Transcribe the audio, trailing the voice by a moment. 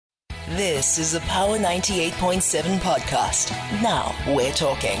This is a Power 98.7 podcast. Now we're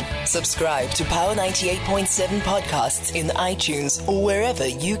talking. Subscribe to Power 98.7 podcasts in iTunes or wherever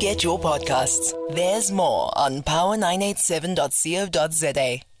you get your podcasts. There's more on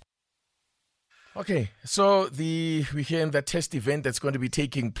power987.co.za. Okay, so we're here in the test event that's going to be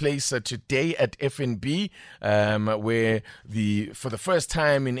taking place today at FNB, where for the first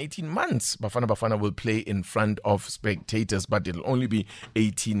time in 18 months, Bafana will play in front of spectators, but it'll only be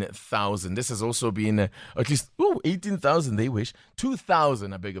 18,000. This has also been at least 18,000. They wish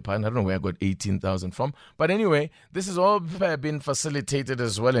 2,000. I beg your pardon. I don't know where I got 18,000 from, but anyway, this has all been facilitated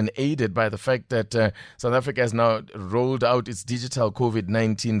as well and aided by the fact that South Africa has now rolled out its digital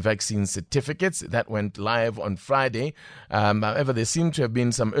COVID-19 vaccine certificates. That went live on Friday. However, there seem to have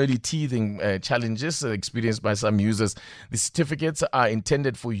been some early teething challenges experienced by some users. The certificates are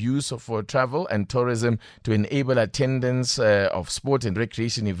intended for use for travel and tourism to enable attendance of sport and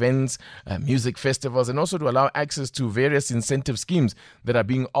recreation events, music festivals, and also to allow access to various incentive schemes that are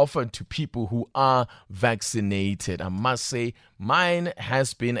being offered to people who are vaccinated. I must say, mine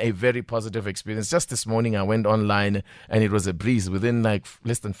has been a very positive experience. Just this morning, I went online and it was a breeze. Within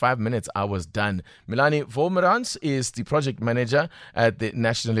less than 5 minutes, I was done. Milani Volmerans is the project manager at the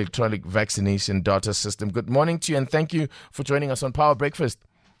National Electronic Vaccination Data System. Good morning to you and thank you for joining us on Power Breakfast.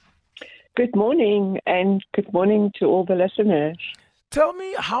 Good morning and good morning to all the listeners. Tell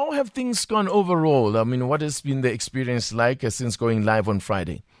me, how have things gone overall? I mean, what has been the experience like since going live on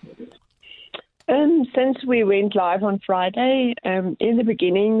Friday? Since we went live on Friday, in the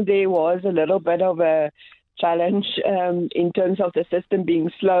beginning there was a little bit of a challenge in terms of the system being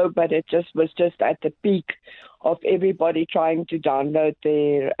slow, but it was just at the peak of everybody trying to download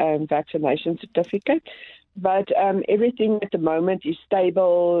their vaccination certificate. But everything at the moment is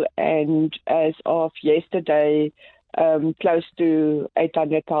stable, and as of yesterday, close to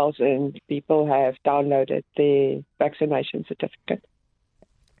 800,000 people have downloaded their vaccination certificate.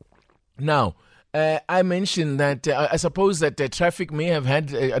 Now, I mentioned that I suppose that traffic may have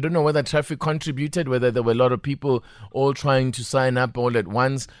had, I don't know whether traffic contributed, whether there were a lot of people all trying to sign up all at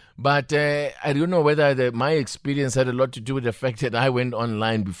once, but I don't know whether my experience had a lot to do with the fact that I went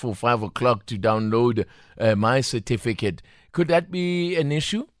online before 5 o'clock to download my certificate. Could that be an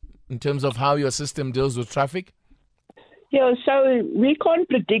issue in terms of how your system deals with traffic? Yeah, so we can't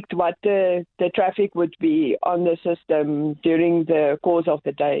predict what the traffic would be on the system during the course of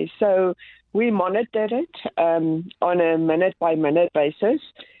the day. So we monitor it on a minute-by-minute basis.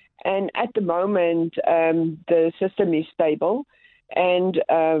 And at the moment, the system is stable. And,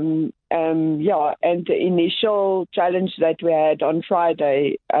 and the initial challenge that we had on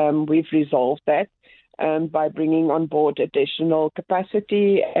Friday, we've resolved that by bringing on board additional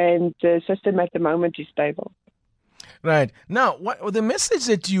capacity. And the system at the moment is stable. Right. Now, the message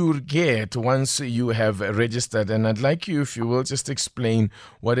that you get once you have registered, and I'd like you, if you will, just explain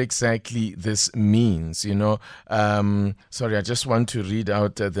what exactly this means. Sorry, I just want to read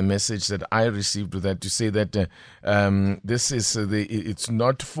out the message that I received with that to say that this is it's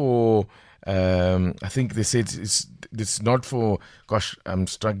not for. I think they said it's not for. Gosh, I'm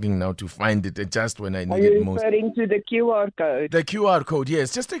struggling now to find it. Just when I need it most. Are you referring to the QR code? The QR code,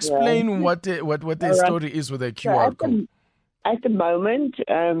 yes. Just explain what the story is with the QR code. At the moment,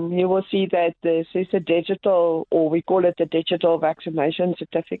 you will see that this is a digital, or we call it a digital vaccination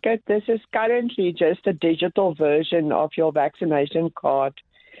certificate. This is currently just a digital version of your vaccination card.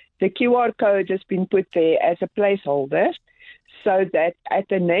 The QR code has been put there as a placeholder, so that at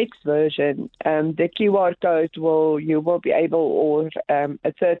the next version, the QR code you will be able, or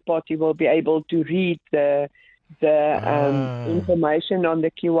a third party will be able to read the information on the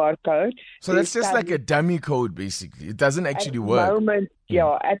QR code. So that's just like a dummy code, basically. It doesn't actually work. At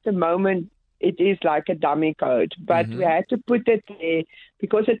the moment, it is like a dummy code, but we had to put it there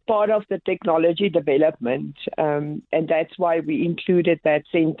because it's part of the technology development, and that's why we included that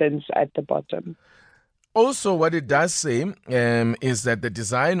sentence at the bottom. Also, what it does say is that the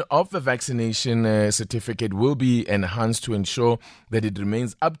design of the vaccination certificate will be enhanced to ensure that it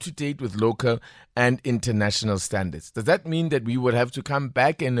remains up to date with local and international standards. Does that mean that we would have to come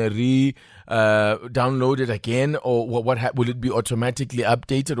back and download it again, or will it be automatically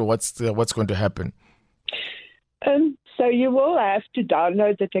updated, or what's going to happen? So you will have to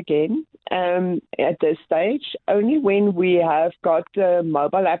download it again at this stage. Only when we have got the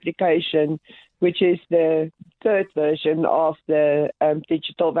mobile application, which is the third version of the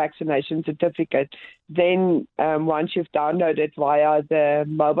digital vaccination certificate. Then once you've downloaded via the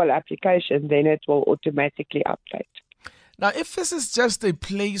mobile application, then it will automatically update. Now, if this is just a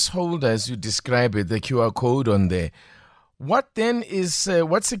placeholder, as you describe it, the QR code on there, What then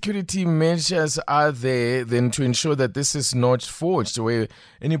what security measures are there then to ensure that this is not forged, where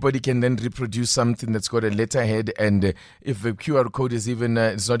anybody can then reproduce something that's got a letterhead, and if the QR code is even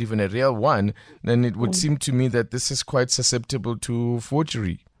it's not even a real one, then it would seem to me that this is quite susceptible to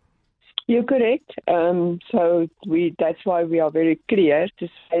forgery. You're correct. That's why we are very clear to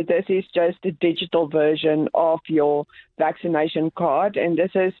say this is just a digital version of your vaccination card, and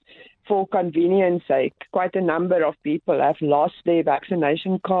this is for convenience sake. Quite a number of people have lost their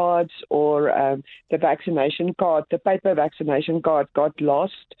vaccination cards, or the paper vaccination card got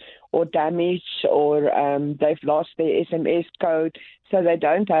lost or damaged, or they've lost their SMS code, so they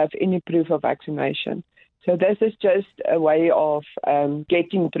don't have any proof of vaccination. So this is just a way of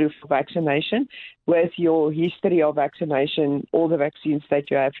getting proof of vaccination with your history of vaccination, all the vaccines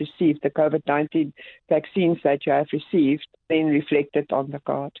that you have received, the COVID-19 vaccines that you have received, then reflected on the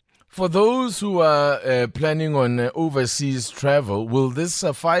card. For those who are planning on overseas travel, will this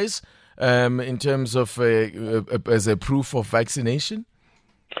suffice in terms of as a proof of vaccination?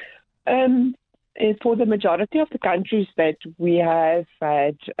 For the majority of the countries that we have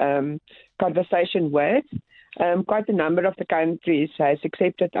had conversation with, quite a number of the countries has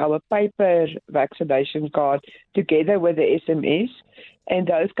accepted our paper vaccination card together with the SMS. And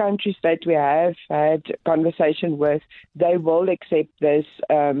those countries that we have had conversation with, they will accept this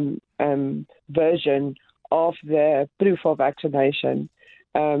version of the proof of vaccination,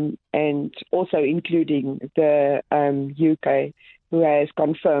 and also including the UK, who has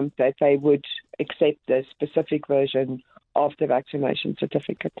confirmed that they would accept the specific version of the vaccination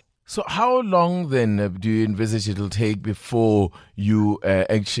certificate. So how long then do you envisage it'll take before you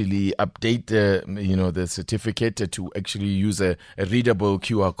actually update the certificate to actually use a readable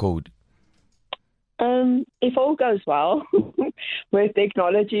QR code? If all goes well, with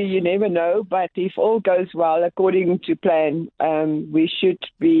technology you never know, but if all goes well according to plan, it should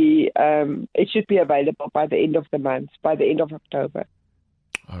be available by the end of the month, by the end of October.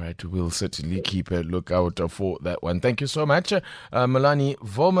 All right, we'll certainly keep a lookout for that one. Thank you so much. Melanie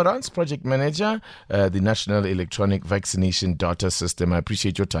Vomerans, Project Manager, the National Electronic Vaccination Data System. I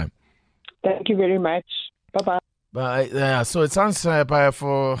appreciate your time. Thank you very much. Bye-bye. So it sounds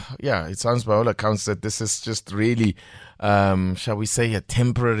it sounds by all accounts that this is just really, shall we say, a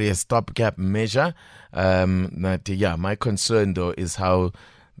temporary stopgap measure. My concern though is how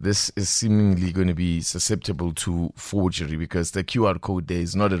this is seemingly going to be susceptible to forgery, because the QR code there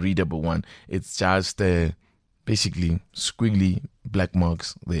is not a readable one. It's just basically squiggly black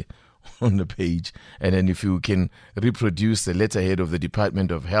marks there on the page. And then if you can reproduce the letterhead of the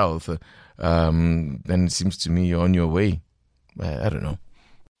Department of Health, then it seems to me you're on your way. I don't know.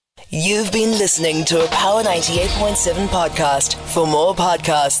 You've been listening to a Power 98.7 podcast. For more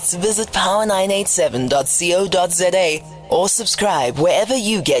podcasts, visit power987.co.za or subscribe wherever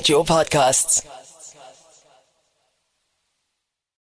you get your podcasts.